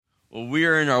Well, we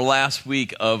are in our last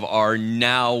week of our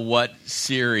Now What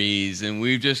series, and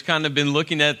we've just kind of been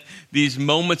looking at these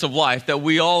moments of life that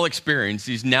we all experience,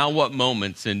 these now what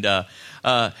moments, and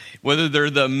whether they're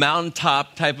the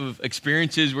mountaintop type of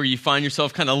experiences where you find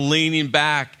yourself kind of leaning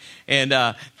back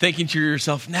and thinking to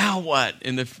yourself, now what?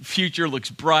 And the future looks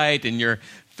bright, and you're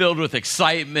filled with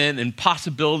excitement, and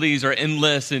possibilities are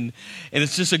endless, and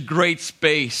it's just a great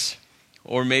space.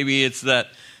 Or maybe it's that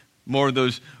more of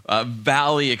those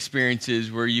valley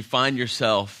experiences where you find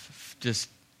yourself just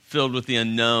filled with the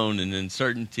unknown and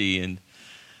uncertainty, and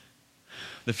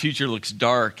the future looks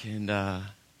dark, and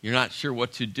you're not sure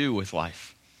what to do with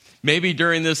life. Maybe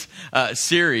during this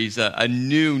series, a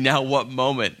new now what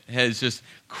moment has just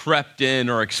crept in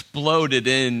or exploded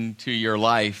into your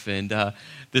life, and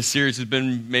this series has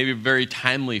been maybe very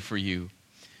timely for you.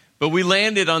 But we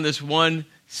landed on this one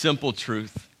simple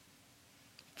truth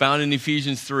found in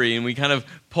Ephesians 3, and we kind of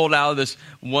pulled out of this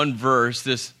one verse,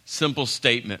 this simple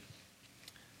statement,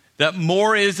 that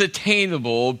more is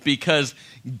attainable because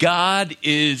God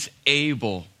is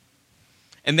able.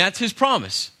 And that's his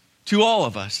promise to all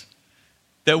of us,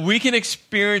 that we can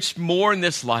experience more in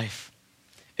this life,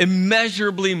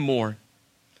 immeasurably more,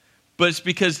 but it's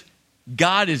because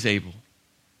God is able.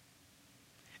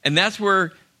 And that's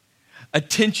where a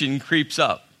tension creeps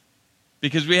up,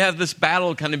 because we have this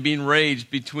battle kind of being raged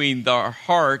between our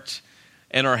heart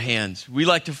and our hands. We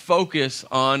like to focus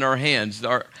on our hands,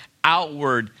 our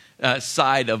outward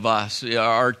side of us,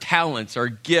 our talents, our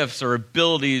gifts, our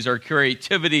abilities, our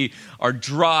creativity, our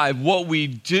drive, what we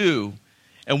do.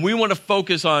 And we want to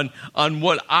focus on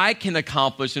what I can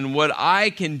accomplish and what I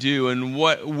can do and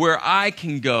where I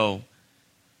can go.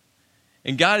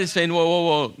 And God is saying,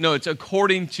 whoa. No, it's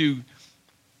according to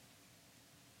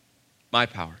my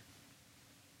power.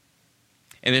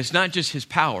 And it's not just his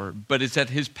power, but it's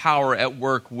that his power at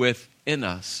work within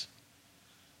us.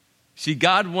 See,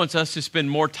 God wants us to spend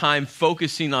more time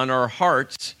focusing on our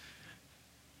hearts,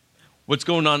 what's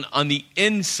going on the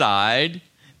inside,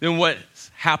 than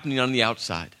what's happening on the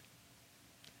outside.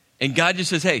 And God just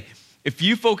says, hey, if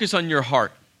you focus on your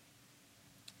heart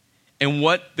and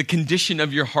what the condition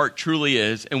of your heart truly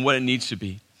is and what it needs to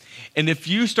be, and if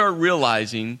you start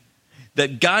realizing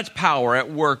that God's power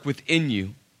at work within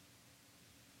you,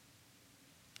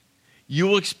 you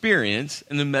will experience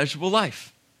an immeasurable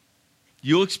life.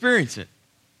 You'll experience it.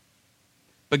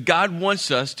 But God wants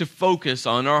us to focus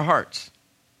on our hearts.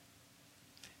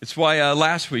 It's why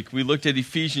last week we looked at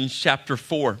Ephesians chapter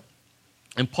 4.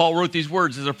 And Paul wrote these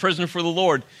words, as a prisoner for the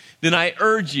Lord, then I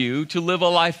urge you to live a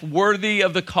life worthy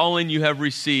of the calling you have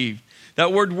received.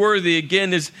 That word worthy,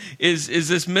 again, is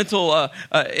this mental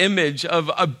image of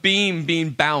a beam being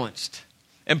balanced.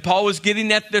 And Paul was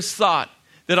getting at this thought,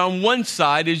 that on one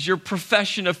side is your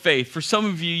profession of faith. For some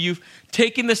of you, you've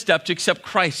taken the step to accept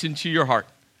Christ into your heart.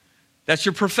 That's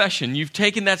your profession. You've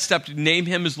taken that step to name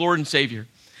him as Lord and Savior.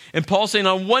 And Paul's saying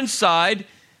on one side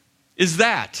is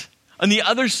that. On the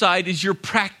other side is your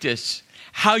practice,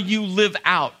 how you live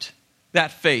out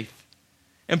that faith.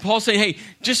 And Paul's saying, hey,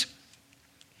 just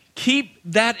keep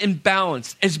that in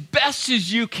balance as best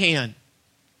as you can.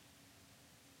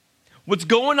 What's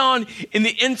going on in the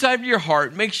inside of your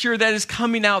heart, make sure that is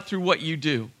coming out through what you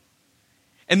do.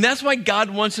 And that's why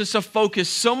God wants us to focus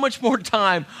so much more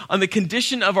time on the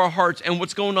condition of our hearts and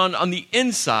what's going on the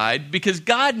inside, because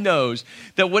God knows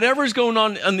that whatever's going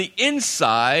on the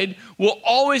inside will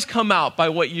always come out by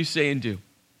what you say and do.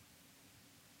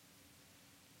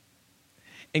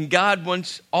 And God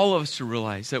wants all of us to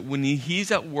realize that when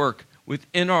he's at work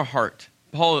within our heart,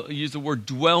 Paul used the word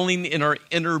dwelling in our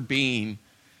inner being,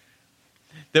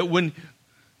 that when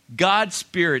God's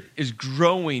Spirit is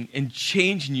growing and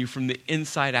changing you from the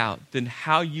inside out, then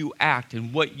how you act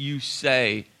and what you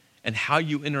say and how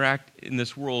you interact in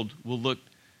this world will look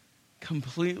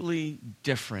completely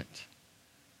different.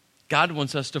 God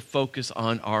wants us to focus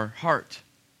on our heart.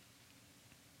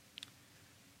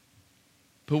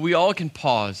 But we all can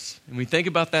pause and we think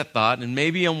about that thought, and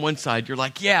maybe on one side you're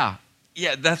like, yeah,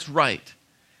 that's right.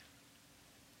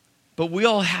 But we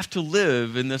all have to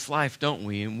live in this life, don't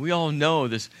we? And we all know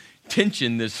this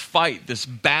tension, this fight, this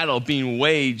battle being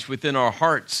waged within our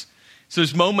hearts. So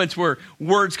there's moments where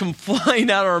words come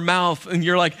flying out of our mouth and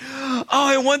you're like, oh,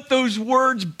 I want those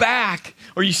words back.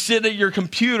 Or you sit at your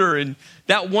computer and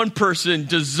that one person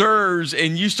deserves,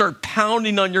 and you start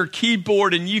pounding on your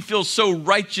keyboard and you feel so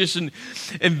righteous and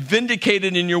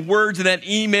vindicated in your words in that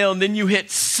email, and then you hit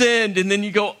send and then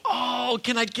you go, oh,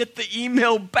 can I get the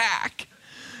email back?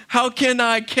 How can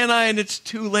I? And it's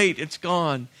too late. It's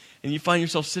gone. And you find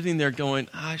yourself sitting there going,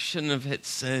 I shouldn't have hit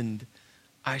send.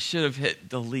 I should have hit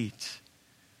delete.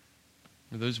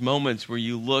 Or those moments where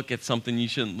you look at something you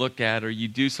shouldn't look at, or you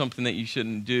do something that you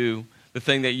shouldn't do. The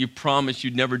thing that you promised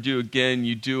you'd never do again,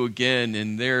 you do again,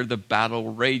 and there the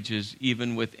battle rages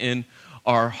even within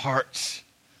our hearts.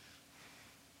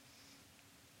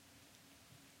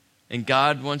 And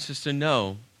God wants us to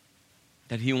know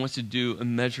that he wants to do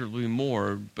immeasurably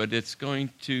more, but it's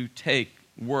going to take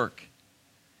work.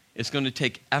 It's going to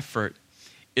take effort.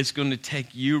 It's going to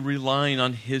take you relying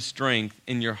on his strength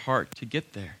in your heart to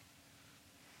get there.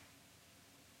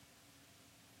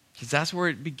 Because that's where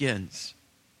it begins.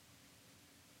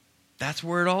 That's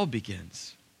where it all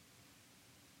begins.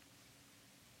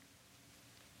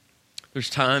 There's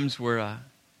times where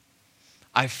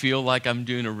I feel like I'm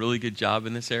doing a really good job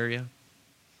in this area.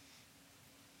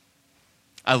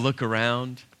 I look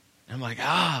around, and I'm like,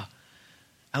 at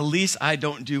least I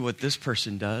don't do what this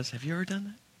person does. Have you ever done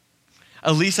that?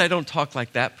 At least I don't talk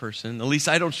like that person. At least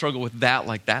I don't struggle with that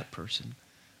like that person.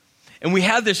 And we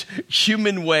have this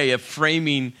human way of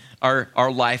framing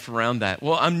our life around that.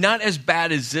 Well, I'm not as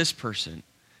bad as this person.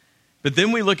 But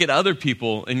then we look at other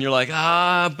people, and you're like,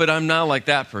 but I'm not like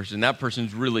that person. That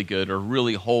person's really good or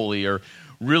really holy or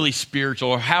really spiritual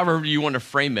or however you want to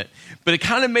frame it. But it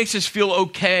kind of makes us feel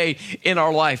okay in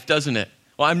our life, doesn't it?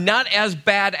 Well, I'm not as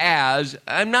bad as,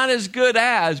 I'm not as good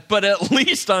as, but at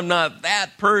least I'm not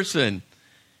that person.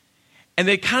 And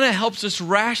it kind of helps us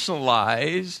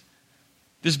rationalize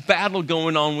this battle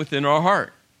going on within our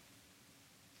heart.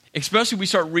 Especially we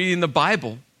start reading the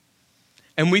Bible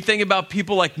and we think about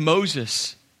people like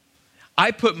Moses. I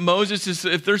put Moses as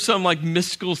if there's some like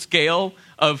mystical scale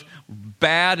of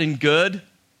bad and good.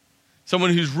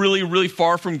 Someone who's really, really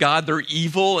far from God, they're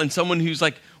evil, and someone who's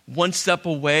like one step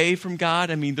away from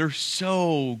God. I mean, they're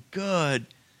so good.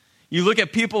 You look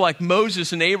at people like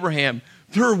Moses and Abraham,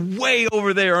 they're way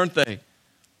over there, aren't they?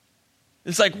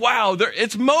 It's like, wow,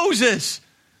 it's Moses.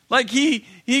 Like he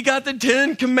got the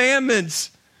 10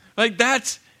 commandments. Like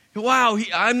that's, wow,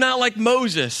 I'm not like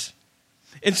Moses.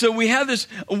 And so we have this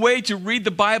way to read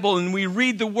the Bible and we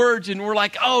read the words and we're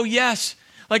like, oh yes,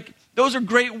 like those are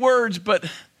great words, but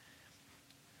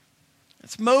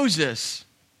that's Moses.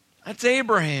 That's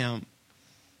Abraham.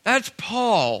 That's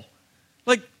Paul.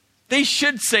 Like they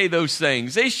should say those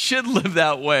things. They should live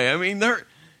that way. I mean,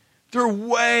 they're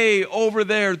way over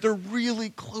there. They're really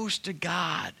close to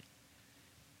God.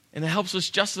 And it helps us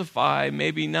justify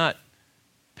maybe not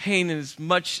paying as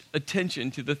much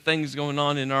attention to the things going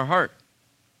on in our heart.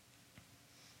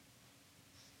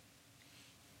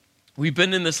 We've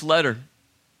been in this letter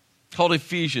called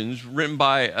Ephesians, written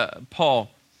by Paul.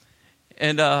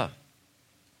 And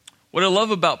what I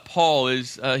love about Paul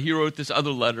is he wrote this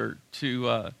other letter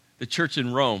to the church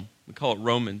in Rome. We call it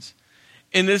Romans.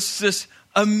 And it's this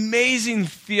amazing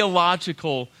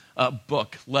theological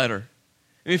letter.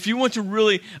 And if you want to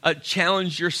really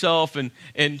challenge yourself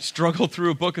and struggle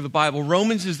through a book of the Bible,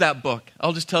 Romans is that book.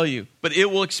 I'll just tell you. But it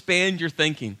will expand your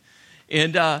thinking.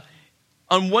 And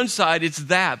on one side, it's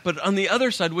that. But on the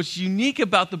other side, what's unique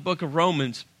about the book of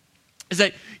Romans is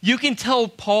that you can tell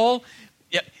Paul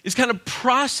is kind of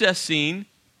processing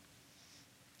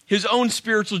his own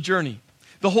spiritual journey.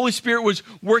 The Holy Spirit was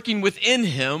working within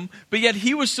him, but yet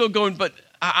he was still going, but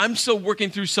I'm still working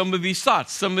through some of these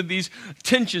thoughts, some of these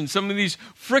tensions, some of these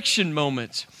friction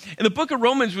moments. And the book of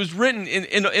Romans was written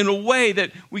in a way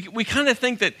that we kind of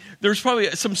think that there's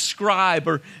probably some scribe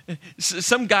or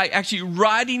some guy actually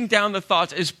writing down the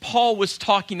thoughts as Paul was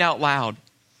talking out loud.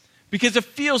 Because it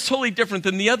feels totally different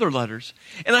than the other letters.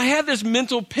 And I have this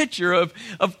mental picture of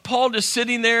Paul just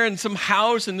sitting there in some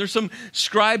house, and there's some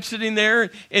scribe sitting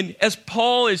there. And as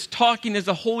Paul is talking, as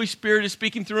the Holy Spirit is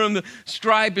speaking through him, the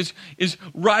scribe is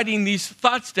writing these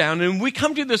thoughts down. And we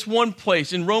come to this one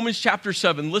place in Romans chapter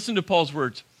 7. Listen to Paul's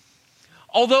words.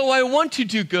 Although I want to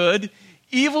do good,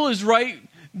 evil is right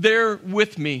there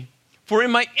with me. For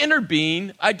in my inner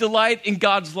being, I delight in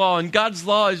God's law. And God's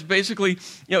law is basically,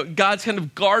 God's kind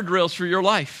of guardrails for your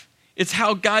life. It's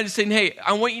how God is saying, hey,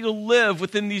 I want you to live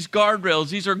within these guardrails.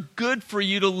 These are good for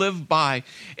you to live by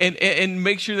and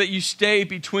make sure that you stay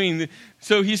between.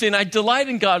 So he's saying, I delight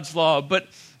in God's law, but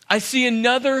I see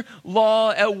another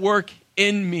law at work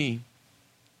in me,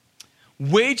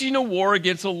 waging a war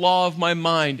against the law of my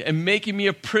mind and making me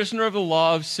a prisoner of the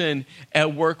law of sin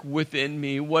at work within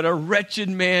me. What a wretched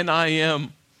man I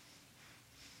am.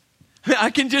 I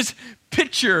can just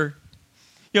picture,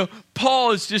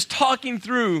 Paul is just talking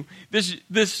through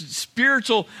this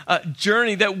spiritual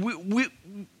journey that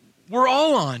we're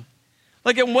all on.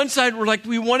 Like on one side, we're like,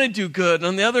 we want to do good. And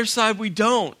on the other side, we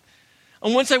don't.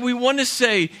 On one side, we want to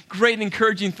say great and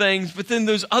encouraging things, but then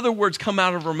those other words come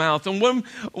out of our mouth. On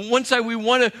one side, we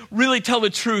want to really tell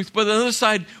the truth, but on the other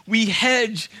side, we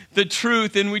hedge the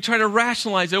truth and we try to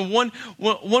rationalize it. One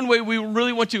way, we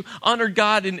really want to honor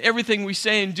God in everything we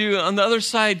say and do. On the other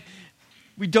side,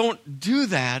 we don't do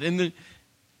that. And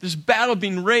there's battle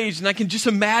being raged, and I can just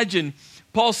imagine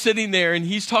Paul sitting there, and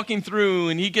he's talking through,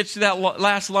 and he gets to that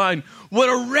last line, "What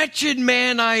a wretched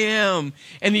man I am."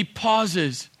 And he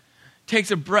pauses,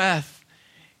 takes a breath,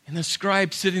 and the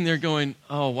scribe sitting there going,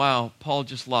 "Oh, wow, Paul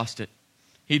just lost it.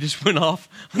 He just went off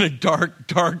on a dark,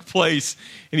 dark place,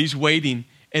 and he's waiting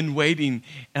and waiting."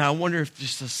 And I wonder if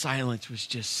just the silence was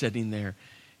just sitting there,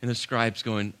 and the scribe's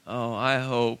going, "Oh, I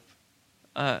hope.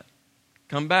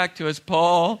 Come back to us,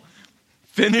 Paul.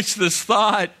 Finish this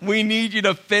thought. We need you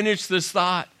to finish this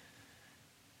thought."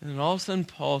 And then all of a sudden,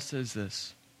 Paul says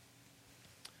this,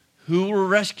 "Who will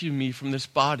rescue me from this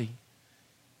body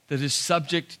that is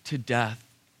subject to death?"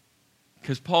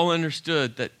 Because Paul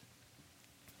understood that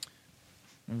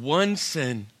one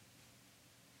sin,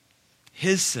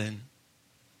 his sin,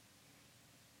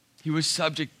 he was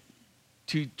subject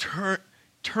to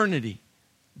eternity,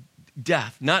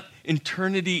 death, not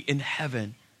eternity in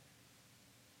heaven.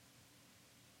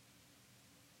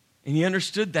 And he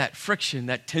understood that friction,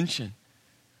 that tension.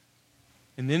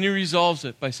 And then he resolves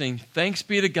it by saying, "Thanks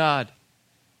be to God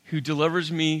who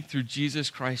delivers me through Jesus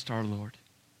Christ our Lord."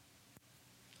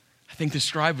 I think the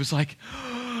scribe was like,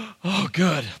 "Oh,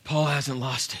 good, Paul hasn't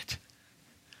lost it."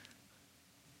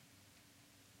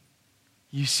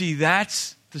 You see,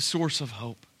 that's the source of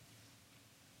hope.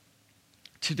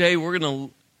 Today we're going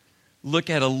to look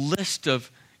at a list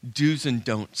of do's and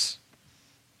don'ts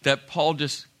that Paul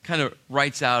just kind of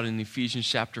writes out in Ephesians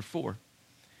chapter 4.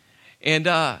 And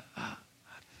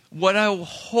what I will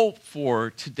hope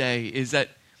for today is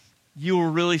that you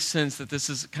will really sense that this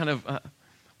is kind of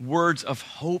words of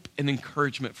hope and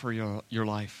encouragement for your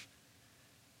life.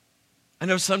 I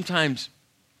know sometimes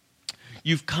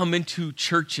you've come into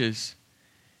churches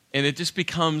and it just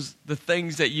becomes the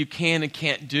things that you can and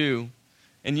can't do.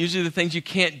 And usually the things you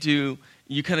can't do,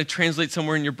 you kind of translate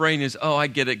somewhere in your brain as, "Oh, I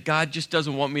get it. God just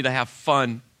doesn't want me to have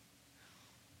fun."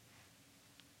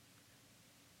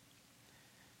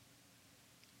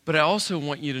 But I also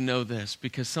want you to know this,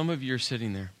 because some of you are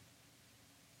sitting there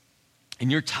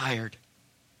and you're tired.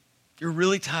 You're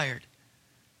really tired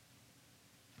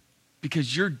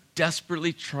because you're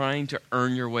desperately trying to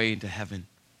earn your way into heaven.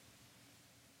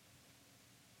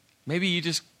 Maybe you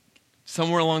just,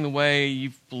 somewhere along the way,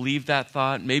 you've believed that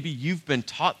thought. Maybe you've been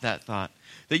taught that thought,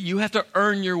 that you have to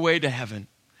earn your way to heaven,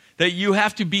 that you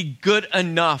have to be good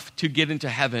enough to get into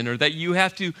heaven, or that you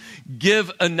have to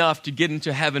give enough to get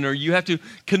into heaven, or you have to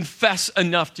confess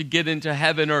enough to get into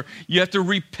heaven, or you have to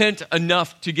repent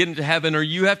enough to get into heaven, or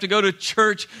you have to go to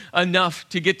church enough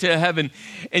to get to heaven.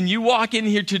 And you walk in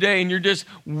here today and you're just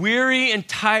weary and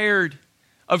tired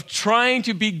of trying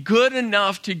to be good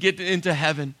enough to get into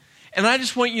heaven. And I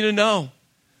just want you to know,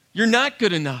 you're not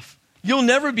good enough. You'll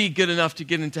never be good enough to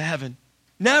get into heaven.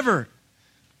 Never.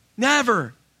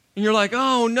 Never. And you're like,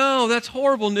 "Oh no, that's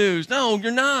horrible news." No,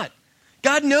 you're not.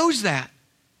 God knows that.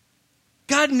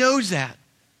 God knows that.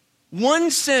 One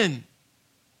sin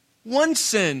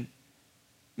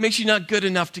makes you not good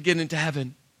enough to get into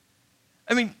heaven.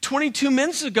 I mean, 22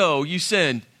 minutes ago you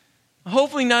sinned.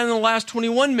 Hopefully not in the last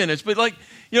 21 minutes, but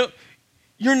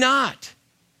you're not.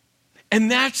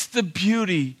 And that's the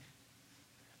beauty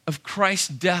of Christ's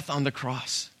death on the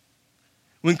cross.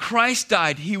 When Christ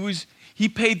died, he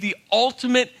paid the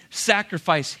ultimate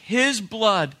sacrifice. His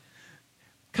blood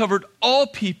covered all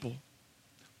people,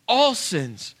 all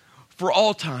sins, for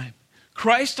all time.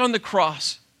 Christ on the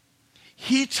cross,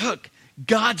 he took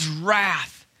God's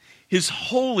wrath, his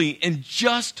holy and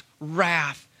just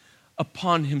wrath,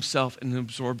 upon himself and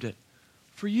absorbed it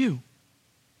for you.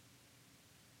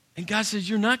 And God says,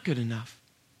 "You're not good enough."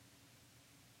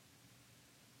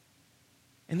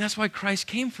 And that's why Christ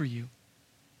came for you.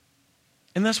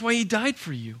 And that's why he died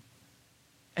for you.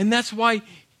 And that's why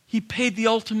he paid the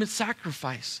ultimate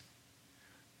sacrifice.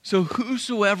 So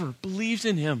whosoever believes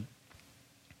in him,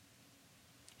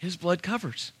 his blood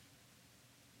covers.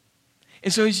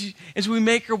 And so as we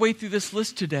make our way through this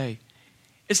list today,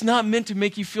 it's not meant to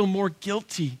make you feel more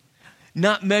guilty,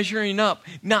 not measuring up,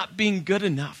 not being good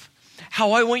enough.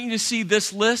 How I want you to see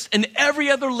this list and every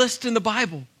other list in the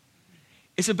Bible,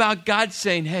 it's about God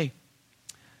saying, "Hey,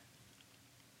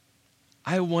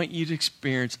 I want you to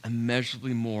experience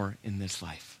immeasurably more in this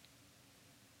life.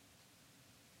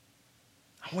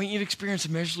 I want you to experience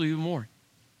immeasurably more.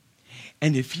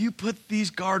 And if you put these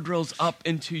guardrails up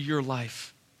into your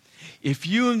life, if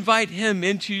you invite him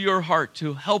into your heart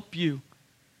to help you,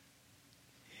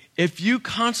 if you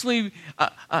constantly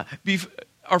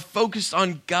are focused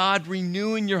on God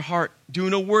renewing your heart,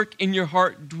 doing a work in your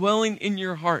heart, dwelling in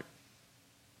your heart,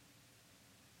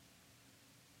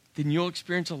 then you'll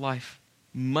experience a life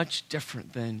much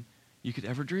different than you could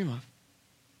ever dream of.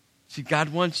 See, God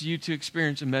wants you to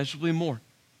experience immeasurably more.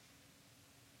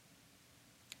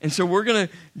 And so we're going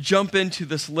to jump into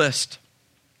this list.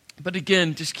 But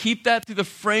again, just keep that through the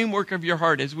framework of your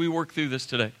heart as we work through this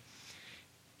today.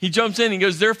 He jumps in and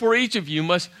goes, therefore each of you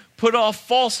must put off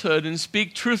falsehood and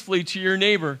speak truthfully to your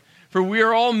neighbor, for we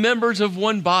are all members of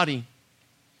one body.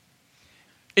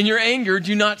 In your anger,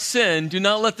 do not sin. Do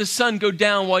not let the sun go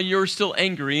down while you are still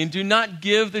angry, and do not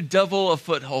give the devil a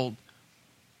foothold.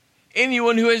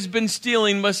 Anyone who has been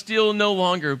stealing must steal no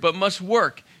longer, but must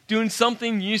work, doing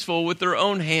something useful with their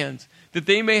own hands, that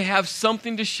they may have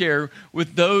something to share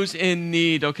with those in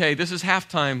need. Okay, this is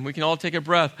halftime. We can all take a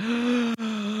breath.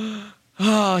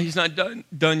 He's not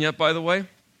done yet, by the way.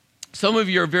 Some of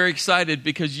you are very excited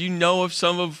because you know of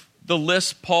some of the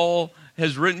lists Paul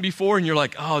has written before, and you're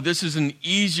like, oh, this is an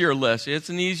easier list. It's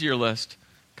an easier list,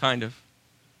 kind of.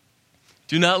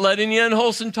 Do not let any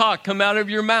unwholesome talk come out of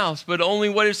your mouths, but only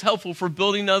what is helpful for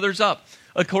building others up,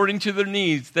 according to their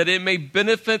needs, that it may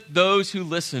benefit those who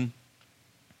listen.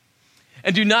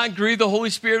 And do not grieve the Holy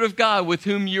Spirit of God, with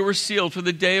whom you were sealed for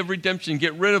the day of redemption.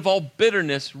 Get rid of all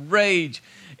bitterness, rage,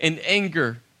 and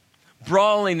anger,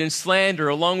 brawling and slander,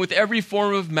 along with every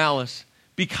form of malice.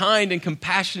 Be kind and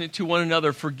compassionate to one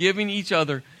another, forgiving each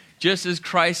other, just as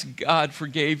Christ God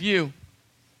forgave you.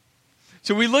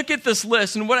 So we look at this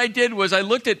list, and what I did was I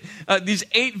looked at these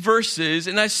 8 verses,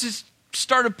 and I just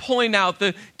started pulling out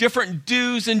the different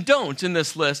do's and don'ts in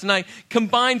this list. And I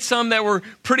combined some that were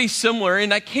pretty similar,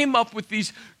 and I came up with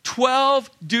these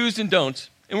 12 do's and don'ts.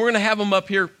 And we're going to have them up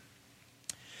here.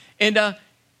 And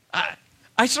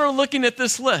I started looking at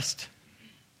this list.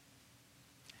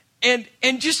 And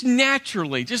just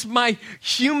naturally, just my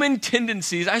human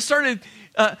tendencies, I started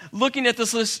looking at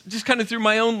this list just kind of through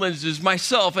my own lenses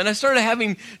myself, and I started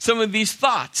having some of these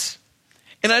thoughts.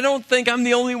 And I don't think I'm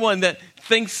the only one that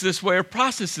thinks this way or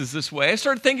processes this way. I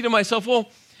started thinking to myself, well,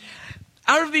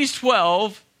 out of these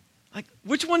 12, like,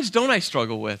 which ones don't I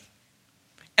struggle with?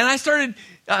 And I started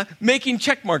making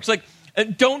check marks, like,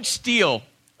 don't steal.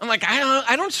 I'm like,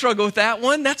 I don't struggle with that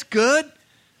one. That's good.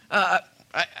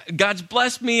 God's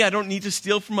blessed me. I don't need to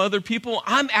steal from other people.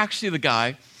 I'm actually the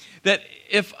guy that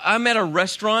if I'm at a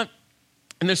restaurant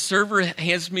and the server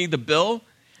hands me the bill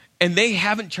and they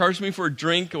haven't charged me for a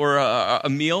drink or a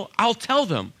meal, I'll tell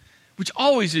them, which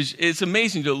always is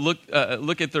amazing to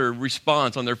look at their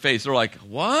response on their face. They're like,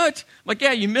 what? I'm like,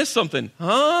 yeah, you missed something.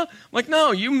 Huh? I'm like,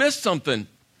 no, you missed something.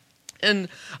 And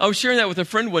I was sharing that with a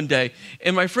friend one day,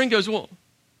 and my friend goes, well,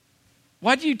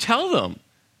 why do you tell them?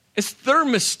 It's their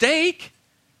mistake.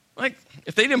 Like,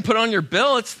 if they didn't put on your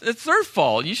bill, it's their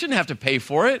fault. You shouldn't have to pay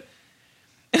for it.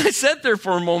 And I sat there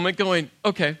for a moment going,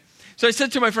 okay. So I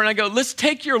said to my friend, I go, let's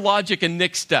take your logic a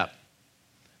next step.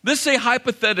 Let's say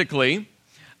hypothetically,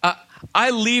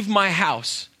 I leave my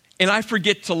house and I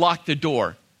forget to lock the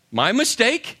door. My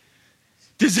mistake?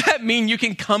 Does that mean you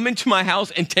can come into my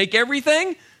house and take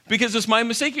everything because it's my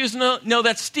mistake? He goes, no,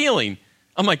 that's stealing.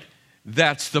 I'm like,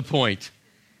 that's the point.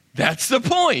 That's the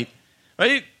point,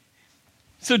 right?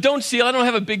 So don't steal. I don't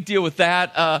have a big deal with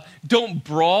that. Don't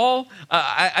brawl.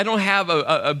 I don't have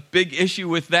a big issue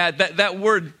with that. That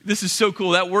word, this is so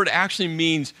cool. That word actually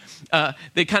means,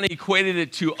 they kind of equated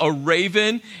it to a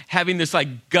raven having this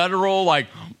like guttural, like,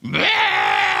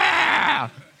 bah!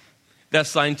 That's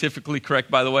scientifically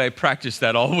correct, by the way. I practiced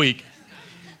that all week.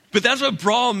 But that's what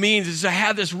brawl means, is to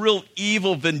have this real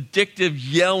evil, vindictive,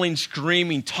 yelling,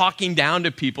 screaming, talking down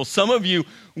to people. Some of you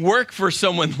work for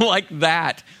someone like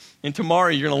that. And tomorrow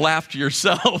you're going to laugh to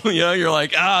yourself. You're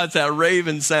like, it's that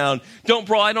raven sound. Don't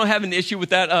brawl. I don't have an issue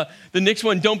with that. The next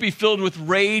one, don't be filled with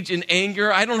rage and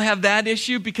anger. I don't have that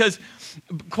issue because,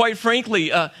 quite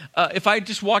frankly, if I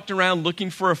just walked around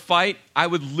looking for a fight, I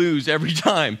would lose every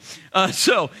time.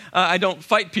 So I don't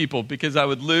fight people because I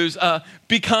would lose.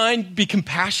 Be kind, be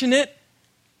compassionate.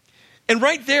 And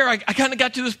right there, I kind of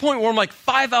got to this point where I'm like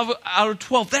 5 out of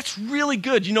 12. That's really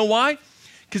good. You know why?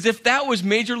 Because if that was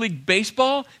Major League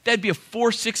Baseball, that'd be a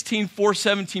 416,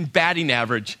 417 batting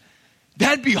average.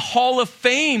 That'd be Hall of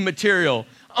Fame material.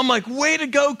 I'm like, way to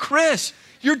go, Chris.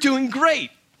 You're doing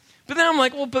great. But then I'm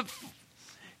like, well, but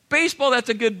baseball, that's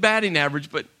a good batting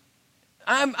average, but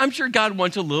I'm sure God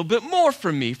wants a little bit more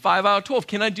from me, 5 out of 12.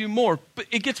 Can I do more? But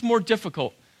it gets more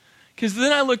difficult. Because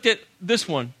then I looked at this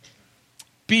one,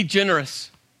 be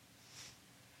generous.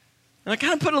 And I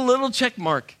kind of put a little check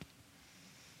mark.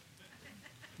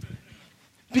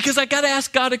 Because I got to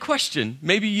ask God a question.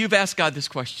 Maybe you've asked God this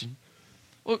question.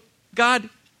 Well, God,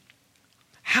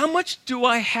 how much do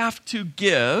I have to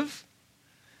give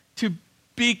to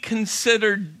be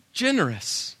considered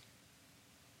generous?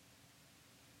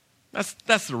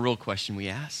 That's the real question we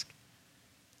ask.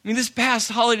 I mean, this past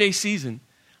holiday season,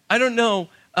 I don't know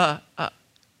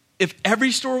if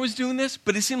every store was doing this,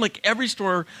 but it seemed like every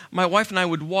store, my wife and I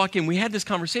would walk in, we had this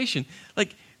conversation.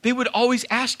 Like, they would always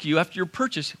ask you after your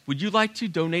purchase, would you like to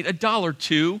donate $1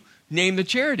 to name the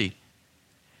charity?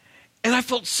 And I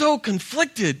felt so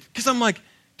conflicted because I'm like,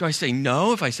 do I say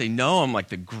no? If I say no, I'm like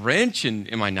the Grinch,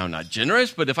 and am I now not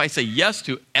generous? But if I say yes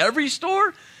to every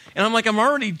store, and I'm like, I'm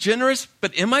already generous,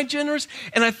 but am I generous?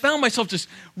 And I found myself just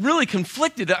really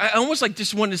conflicted. I almost like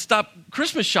just wanted to stop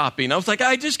Christmas shopping. I was like,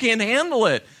 I just can't handle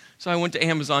it. So I went to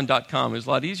Amazon.com. It was a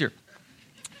lot easier.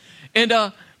 And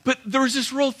but there was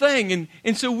this real thing.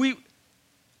 And so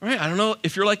right, I don't know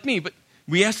if you're like me, but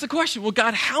we asked the question, well,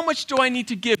 God, how much do I need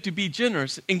to give to be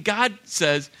generous? And God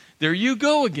says, there you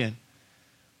go again.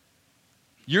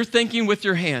 You're thinking with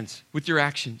your hands, with your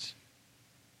actions.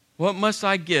 What must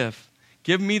I give?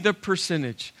 Give me the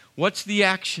percentage. What's the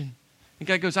action? And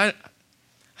God goes, I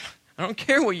don't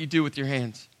care what you do with your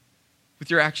hands, with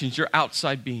your actions, your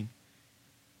outside being.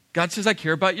 God says, I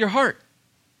care about your heart.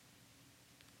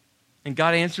 And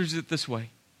God answers it this way.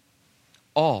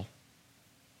 All.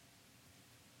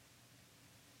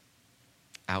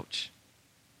 Ouch.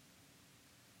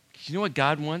 You know what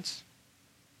God wants?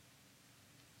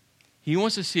 He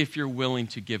wants to see if you're willing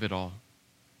to give it all.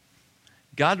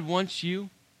 God wants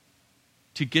you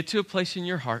to get to a place in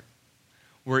your heart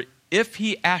where if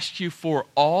he asks you for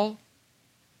all,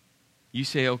 you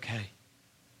say, okay.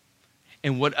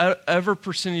 And whatever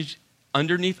percentage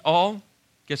underneath all,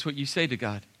 guess what you say to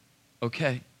God?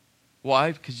 Okay.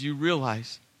 Why? Because you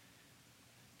realize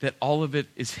that all of it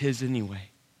is his anyway,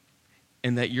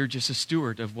 and that you're just a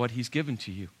steward of what he's given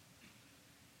to you.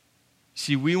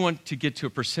 See, we want to get to a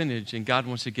percentage, and God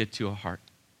wants to get to a heart.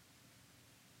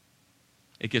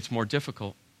 It gets more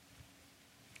difficult.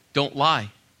 Don't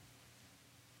lie.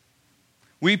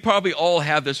 We probably all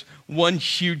have this one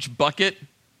huge bucket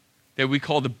that we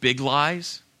call the big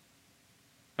lies,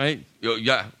 right?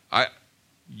 Yeah,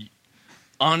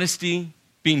 honesty,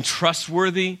 being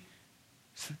trustworthy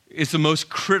is the most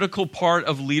critical part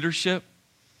of leadership.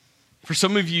 For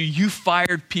some of you, you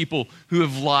fired people who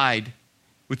have lied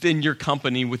within your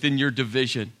company, within your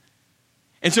division.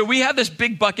 And so we have this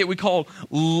big bucket we call,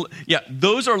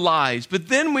 those are lies. But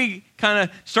then we kind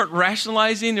of start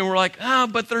rationalizing and we're like,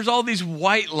 but there's all these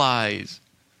white lies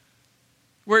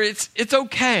where it's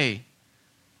okay.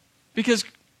 Because,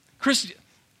 Chris,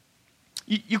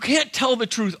 you can't tell the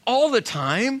truth all the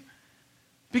time,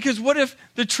 because what if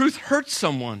the truth hurts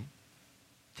someone?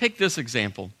 Take this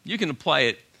example. You can apply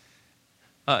it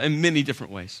in many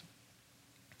different ways.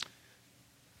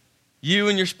 You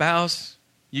and your spouse,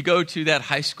 you go to that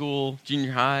high school,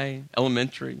 junior high,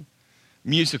 elementary,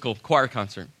 musical, choir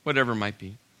concert, whatever it might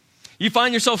be. You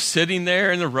find yourself sitting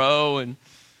there in the row, and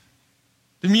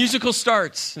the musical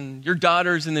starts, and your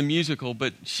daughter's in the musical,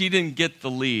 but she didn't get the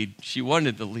lead. She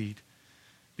wanted the lead.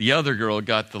 The other girl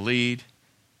got the lead.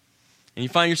 And you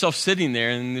find yourself sitting there,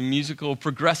 and the musical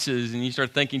progresses, and you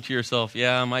start thinking to yourself,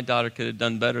 yeah, my daughter could have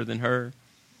done better than her.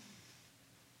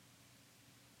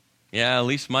 Yeah, at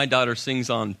least my daughter sings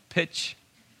on pitch.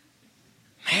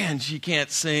 Man, she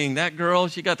can't sing. That girl,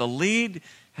 she got the lead.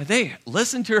 Have they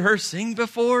listened to her sing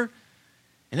before?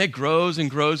 And it grows and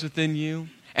grows within you.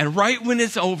 And right when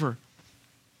it's over,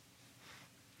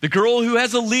 the girl who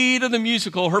has a lead of the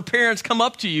musical, her parents come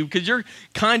up to you because you're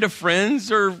kind of friends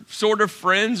or sort of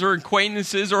friends or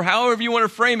acquaintances or however you want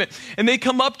to frame it. And they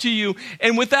come up to you,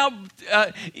 and without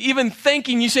even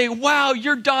thinking, you say, wow,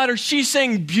 your daughter, she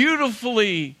sang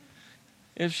beautifully.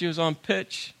 If she was on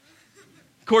pitch.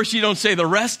 Of course, you don't say the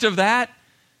rest of that.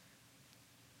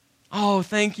 Oh,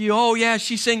 thank you. Oh, yeah,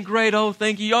 she sang great. Oh,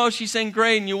 thank you. Oh, she sang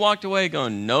great. And you walked away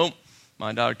going, nope,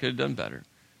 my daughter could have done better.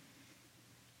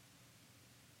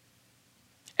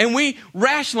 And we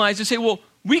rationalize and say, well,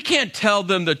 we can't tell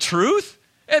them the truth.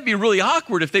 It'd be really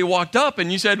awkward if they walked up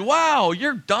and you said, wow,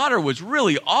 your daughter was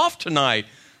really off tonight.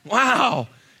 Wow,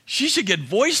 she should get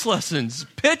voice lessons.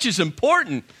 Pitch is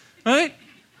important, right?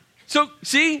 So,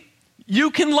 see,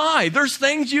 you can lie. There's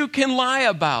things you can lie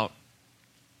about.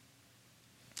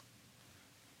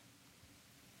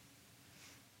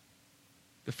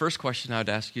 The first question I would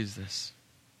ask you is this.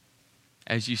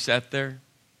 As you sat there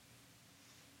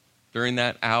during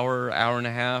that hour, hour and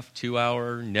a half, 2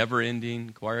 hour, never-ending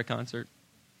choir concert,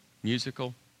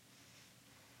 musical,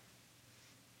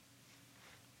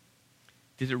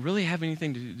 did it really have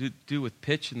anything to do with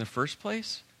pitch in the first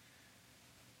place?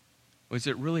 Or is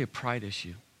it really a pride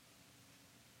issue?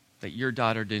 That your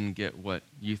daughter didn't get what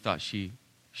you thought she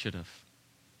should have?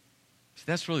 See,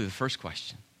 that's really the first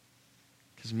question.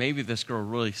 Because maybe this girl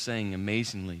really sang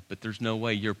amazingly, but there's no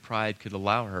way your pride could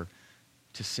allow her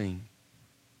to sing.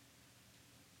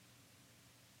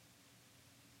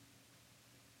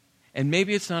 And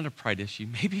maybe it's not a pride issue.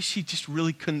 Maybe she just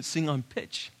really couldn't sing on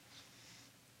pitch.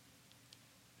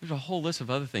 There's a whole list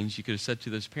of other things you could have said to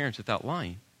those parents without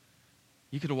lying.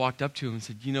 You could have walked up to them and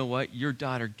said, you know what? Your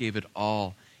daughter gave it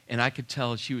all. And I could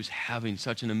tell she was having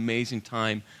such an amazing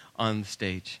time on the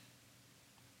stage.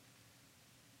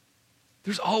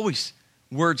 There's always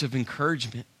words of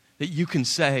encouragement that you can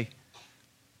say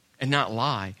and not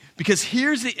lie. Because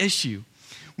here's the issue.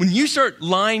 When you start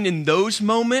lying in those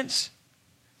moments,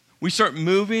 we start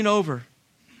moving over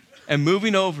and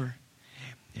moving over.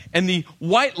 And the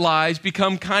white lies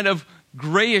become kind of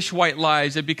grayish white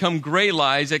lies. That become gray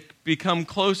lies that become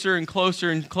closer and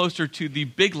closer and closer to the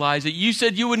big lies that you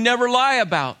said you would never lie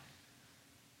about.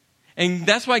 And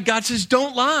that's why God says,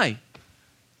 don't lie.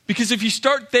 Because if you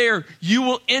start there, you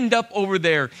will end up over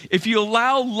there. If you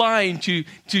allow lying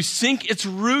to sink its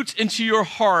roots into your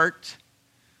heart,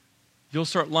 you'll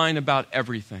start lying about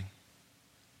everything.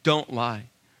 Don't lie.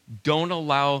 Don't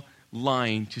allow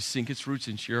lying to sink its roots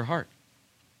into your heart.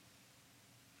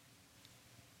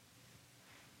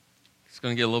 It's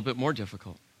going to get a little bit more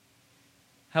difficult.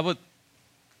 How about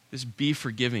this? Be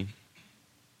forgiving.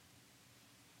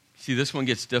 See, this one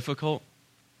gets difficult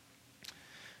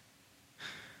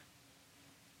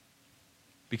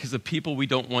because the people we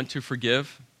don't want to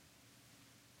forgive,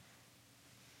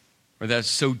 or that's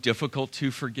so difficult to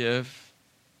forgive,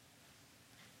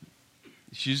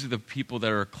 it's usually the people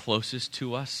that are closest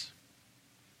to us.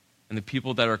 And the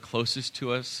people that are closest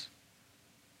to us,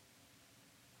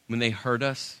 when they hurt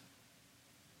us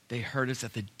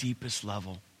at the deepest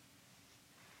level.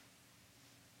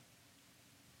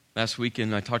 Last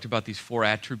weekend, I talked about these 4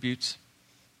 attributes.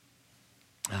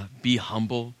 Be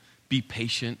humble, be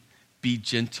patient, be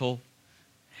gentle,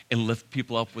 and lift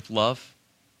people up with love.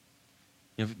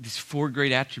 You know, these 4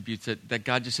 great attributes that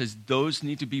God just says, those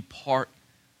need to be part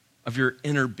of your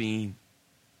inner being.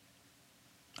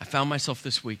 I found myself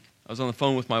this week. I was on the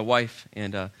phone with my wife,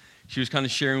 and she was kind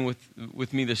of sharing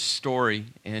with me this story,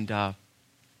 and it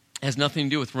has nothing to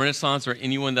do with Renaissance or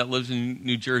anyone that lives in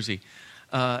New Jersey.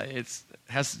 It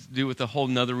has to do with a whole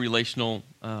nother relational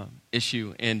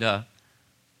issue, and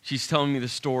she's telling me the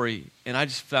story, and I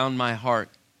just found my heart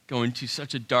going to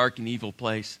such a dark and evil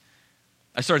place.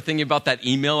 I started thinking about that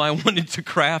email I wanted to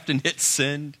craft and hit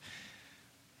send.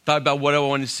 Thought about what I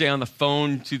wanted to say on the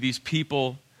phone to these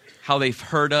people, how they've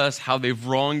hurt us, how they've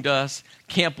wronged us.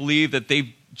 Can't believe that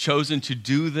they've chosen to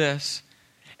do this.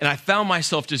 And I found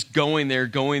myself just going there.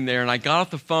 And I got off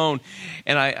the phone,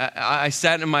 and I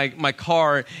sat in my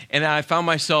car, and I found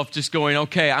myself just going,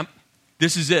 okay,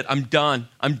 this is it. I'm done.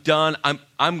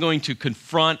 I'm going to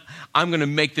confront. I'm going to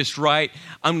make this right.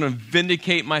 I'm going to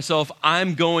vindicate myself.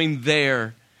 I'm going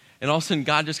there. And all of a sudden,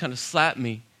 God just kind of slapped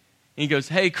me. And he goes,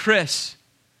 hey, Chris,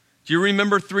 do you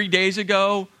remember 3 days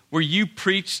ago where you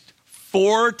preached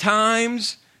 4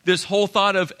 times this whole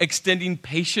thought of extending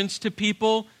patience to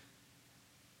people?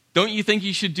 Don't you think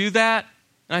you should do that?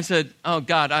 And I said, oh,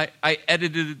 God, I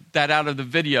edited that out of the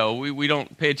video. We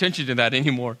don't pay attention to that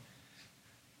anymore.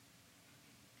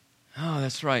 Oh,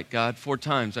 that's right, God. 4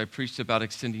 times I preached about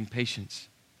extending patience.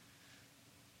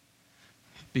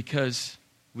 Because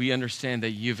we understand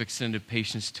that you've extended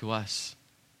patience to us.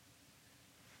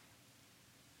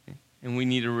 And we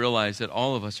need to realize that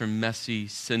all of us are messy,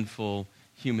 sinful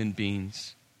human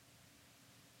beings.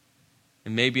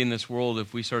 And maybe in this world,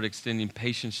 if we start extending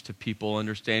patience to people,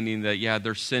 understanding that, yeah,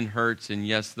 their sin hurts, and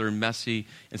yes, they're messy,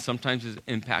 and sometimes it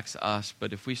impacts us,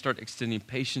 but if we start extending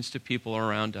patience to people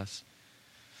around us,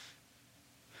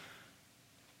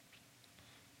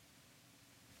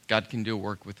 God can do a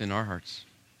work within our hearts.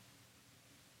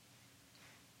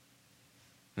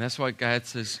 And that's why God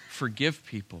says, forgive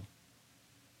people.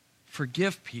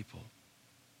 Forgive people.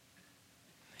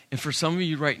 And for some of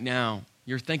you right now,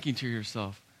 you're thinking to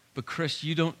yourself, but Chris,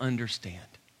 you don't understand.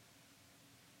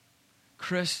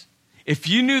 Chris, if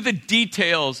you knew the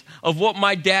details of what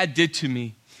my dad did to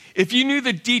me, if you knew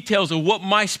the details of what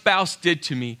my spouse did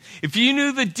to me, if you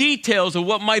knew the details of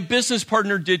what my business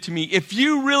partner did to me, if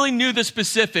you really knew the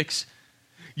specifics,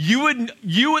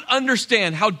 you would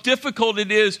understand how difficult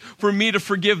it is for me to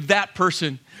forgive that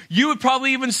person. You would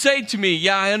probably even say to me,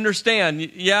 yeah, I understand.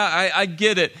 Yeah, I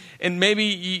get it. And maybe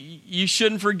you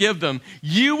shouldn't forgive them.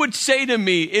 You would say to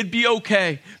me, it'd be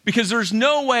okay, because there's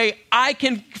no way I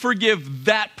can forgive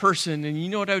that person. And you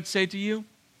know what I would say to you?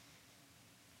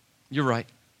 You're right.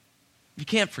 You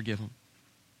can't forgive them.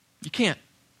 You can't.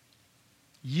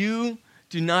 You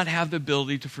do not have the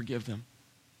ability to forgive them.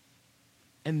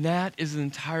 And that is the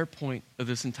entire point of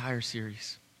this entire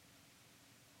series.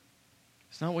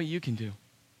 It's not what you can do.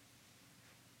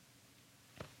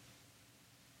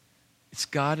 It's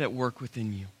God at work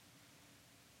within you.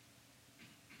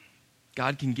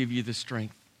 God can give you the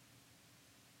strength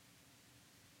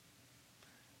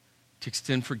to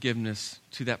extend forgiveness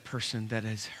to that person that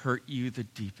has hurt you the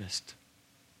deepest.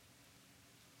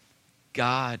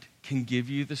 God can give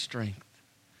you the strength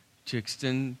to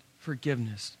extend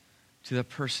forgiveness to the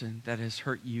person that has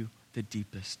hurt you the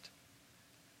deepest.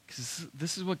 Because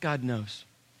this is what God knows.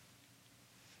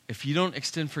 If you don't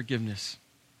extend forgiveness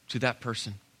to that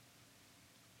person,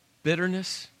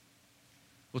 bitterness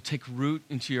will take root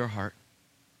into your heart.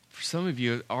 For some of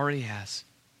you, it already has.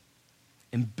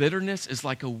 And bitterness is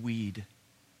like a weed.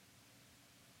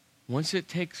 Once it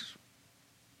takes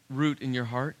root in your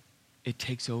heart, it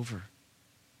takes over.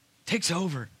 It takes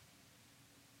over.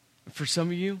 And for some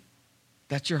of you,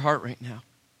 that's your heart right now.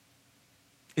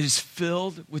 It is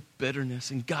filled with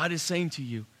bitterness. And God is saying to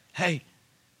you, hey,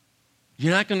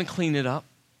 you're not going to clean it up.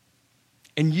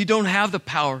 And you don't have the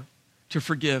power to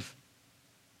forgive.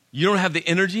 You don't have the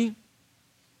energy.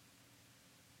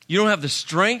 You don't have the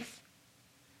strength.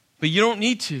 But you don't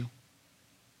need to.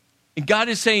 And God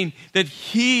is saying that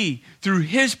He, through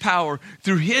His power,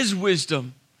 through His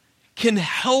wisdom, can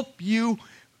help you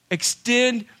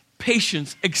extend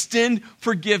patience, extend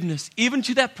forgiveness, even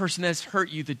to that person that's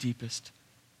hurt you the deepest.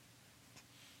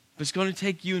 But it's going to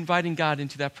take you inviting God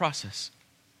into that process.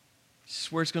 This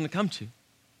is where it's going to come to.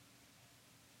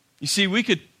 You see, we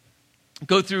could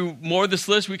go through more of this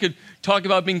list. We could talk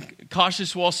about being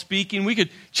cautious while speaking. We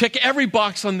could check every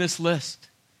box on this list.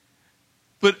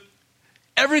 But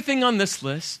everything on this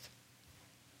list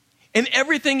and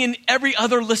everything in every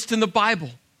other list in the Bible,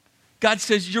 God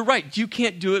says, you're right, you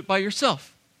can't do it by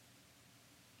yourself.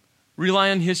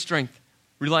 Rely on His strength.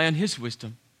 Rely on His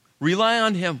wisdom. Rely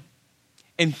on Him.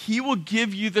 And He will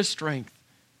give you the strength.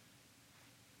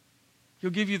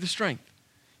 He'll give you the strength.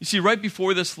 You see, right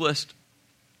before this list,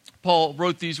 Paul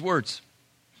wrote these words.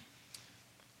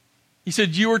 He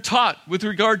said, you were taught with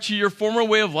regard to your former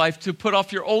way of life to put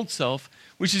off your old self,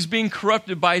 which is being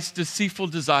corrupted by its deceitful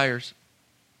desires,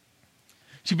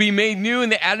 to be made new in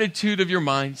the attitude of your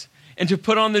minds, and to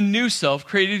put on the new self,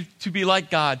 created to be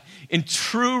like God, in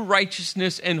true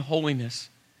righteousness and holiness.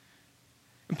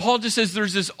 And Paul just says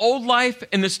there's this old life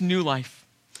and this new life.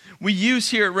 We use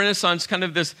here at Renaissance kind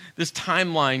of this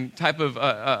timeline type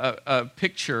of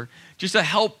picture just to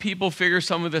help people figure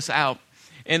some of this out.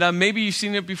 And maybe you've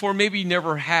seen it before, maybe you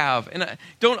never have. And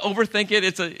don't overthink it.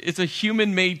 It's a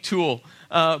human-made tool,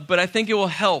 but I think it will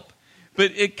help.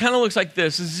 But it kind of looks like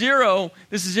this.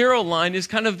 This zero line is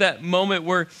kind of that moment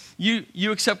where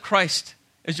you accept Christ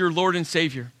as your Lord and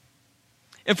Savior.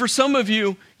 And for some of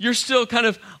you, you're still kind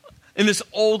of in this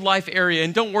old life area.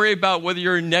 And don't worry about whether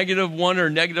you're -1 or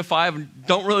 -5. And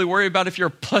don't really worry about if you're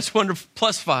 +1 or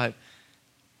 +5.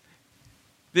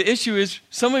 The issue is,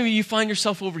 some of you find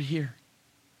yourself over here.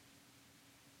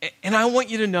 And I want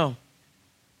you to know,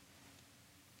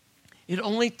 it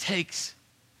only takes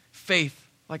faith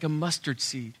like a mustard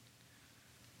seed.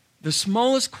 The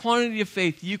smallest quantity of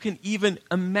faith you can even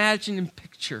imagine and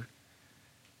picture.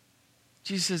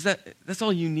 Jesus says that's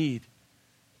all you need.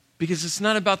 Because it's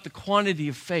not about the quantity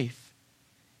of faith.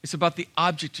 It's about the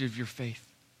object of your faith.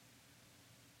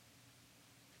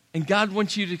 And God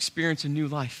wants you to experience a new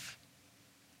life.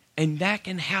 And that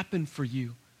can happen for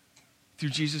you through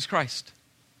Jesus Christ.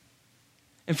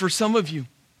 And for some of you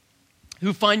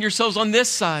who find yourselves on this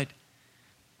side,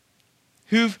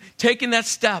 who've taken that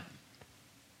step,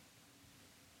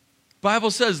 the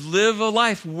Bible says, live a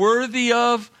life worthy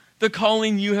of the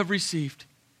calling you have received.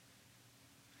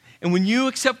 And when you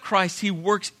accept Christ, He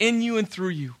works in you and through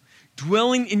you,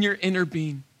 dwelling in your inner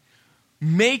being,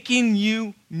 making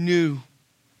you new.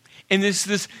 And it's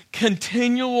this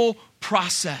continual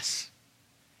process.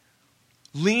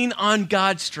 Lean on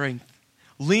God's strength.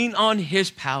 Lean on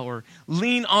His power.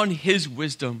 Lean on His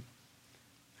wisdom.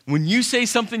 When you say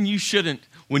something you shouldn't,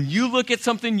 when you look at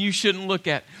something you shouldn't look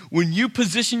at, when you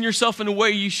position yourself in a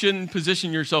way you shouldn't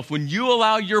position yourself, when you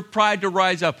allow your pride to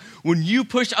rise up, when you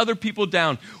push other people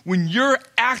down, when your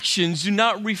actions do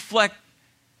not reflect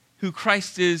who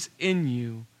Christ is in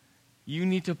you, you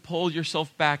need to pull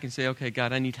yourself back and say, okay,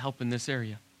 God, I need help in this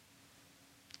area.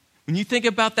 When you think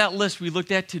about that list we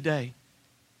looked at today,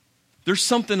 there's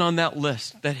something on that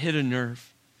list that hit a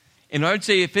nerve. And I would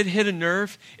say if it hit a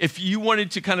nerve, if you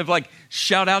wanted to kind of like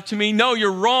shout out to me, no,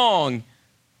 you're wrong,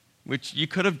 which you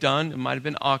could have done. It might have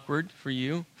been awkward for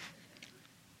you.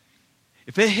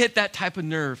 If it hit that type of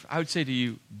nerve, I would say to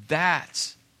you,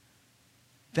 that's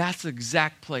the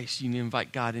exact place you need to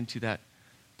invite God into, that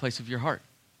place of your heart.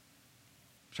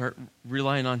 Start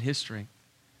relying on his strength.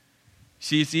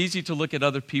 See, it's easy to look at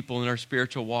other people in our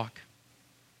spiritual walk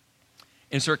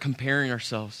and start comparing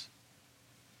ourselves.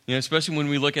 You know, especially when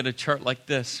we look at a chart like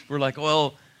this, we're like,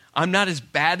 well, I'm not as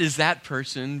bad as that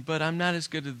person, but I'm not as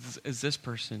good as this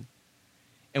person.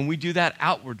 And we do that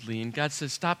outwardly, and God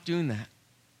says, stop doing that.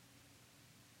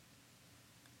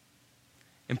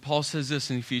 And Paul says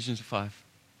this in Ephesians 5.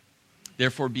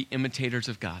 Therefore, be imitators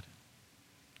of God.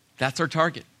 That's our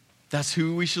target. That's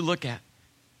who we should look at.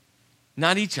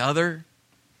 Not each other.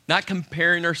 Not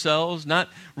comparing ourselves. Not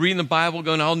reading the Bible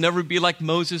going, I'll never be like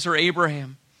Moses or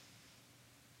Abraham.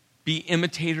 Be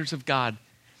imitators of God.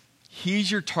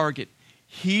 He's your target.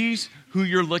 He's who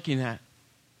you're looking at.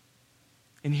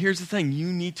 And here's the thing. You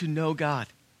need to know God.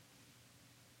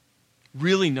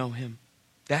 Really know him.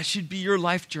 That should be your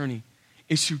life journey,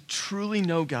 is to truly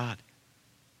know God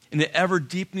in an ever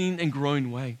deepening and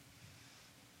growing way.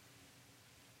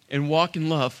 And walk in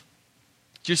love,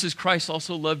 just as Christ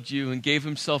also loved you and gave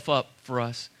himself up for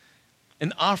us,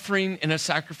 an offering and a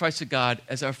sacrifice to God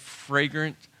as a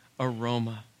fragrant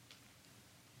aroma.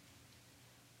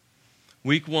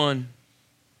 Week 1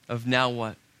 of Now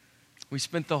What? We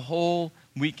spent the whole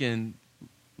weekend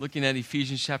looking at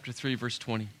Ephesians chapter 3, verse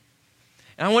 20.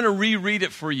 And I want to reread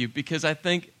it for you because I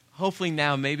think hopefully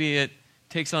now maybe it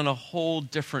takes on a whole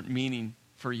different meaning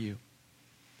for you.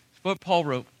 It's what Paul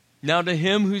wrote. Now to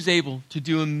him who's able to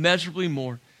do immeasurably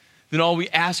more than all we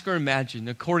ask or imagine,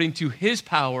 according to his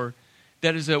power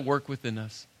that is at work within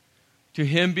us. To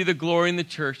him be the glory in the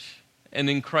church and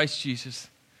in Christ Jesus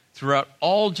throughout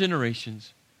all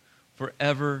generations,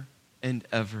 forever and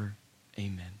ever.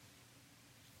 Amen.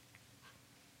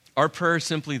 Our prayer is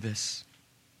simply this,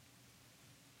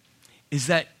 is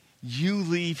that you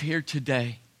leave here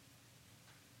today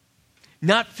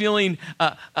not feeling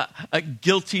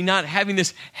guilty, not having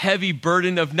this heavy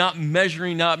burden of not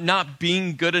measuring up, not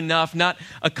being good enough, not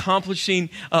accomplishing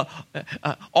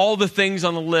all the things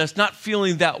on the list, not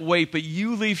feeling that weight, but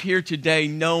you leave here today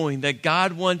knowing that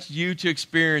God wants you to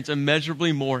experience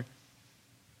immeasurably more,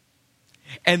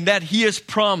 and that he has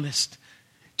promised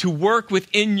to work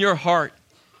within your heart,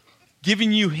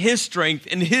 giving you his strength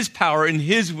and his power and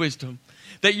his wisdom,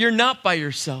 that you're not by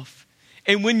yourself.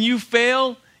 And when you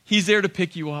fail, he's there to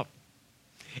pick you up.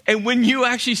 And when you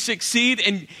actually succeed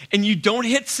and you don't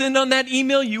hit send on that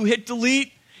email, you hit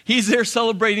delete, he's there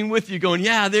celebrating with you going,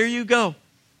 yeah, there you go.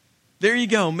 There you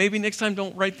go. Maybe next time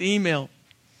don't write the email.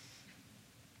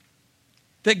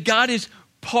 That God is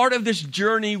part of this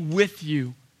journey with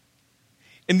you.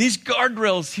 And these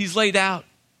guardrails he's laid out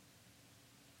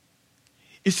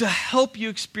is to help you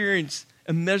experience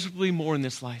immeasurably more in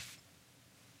this life.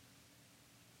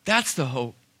 That's the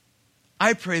hope.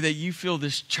 I pray that you feel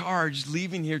this charge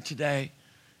leaving here today,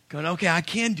 going, okay, I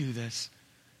can do this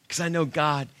because I know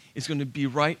God is going to be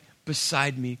right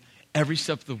beside me every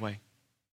step of the way.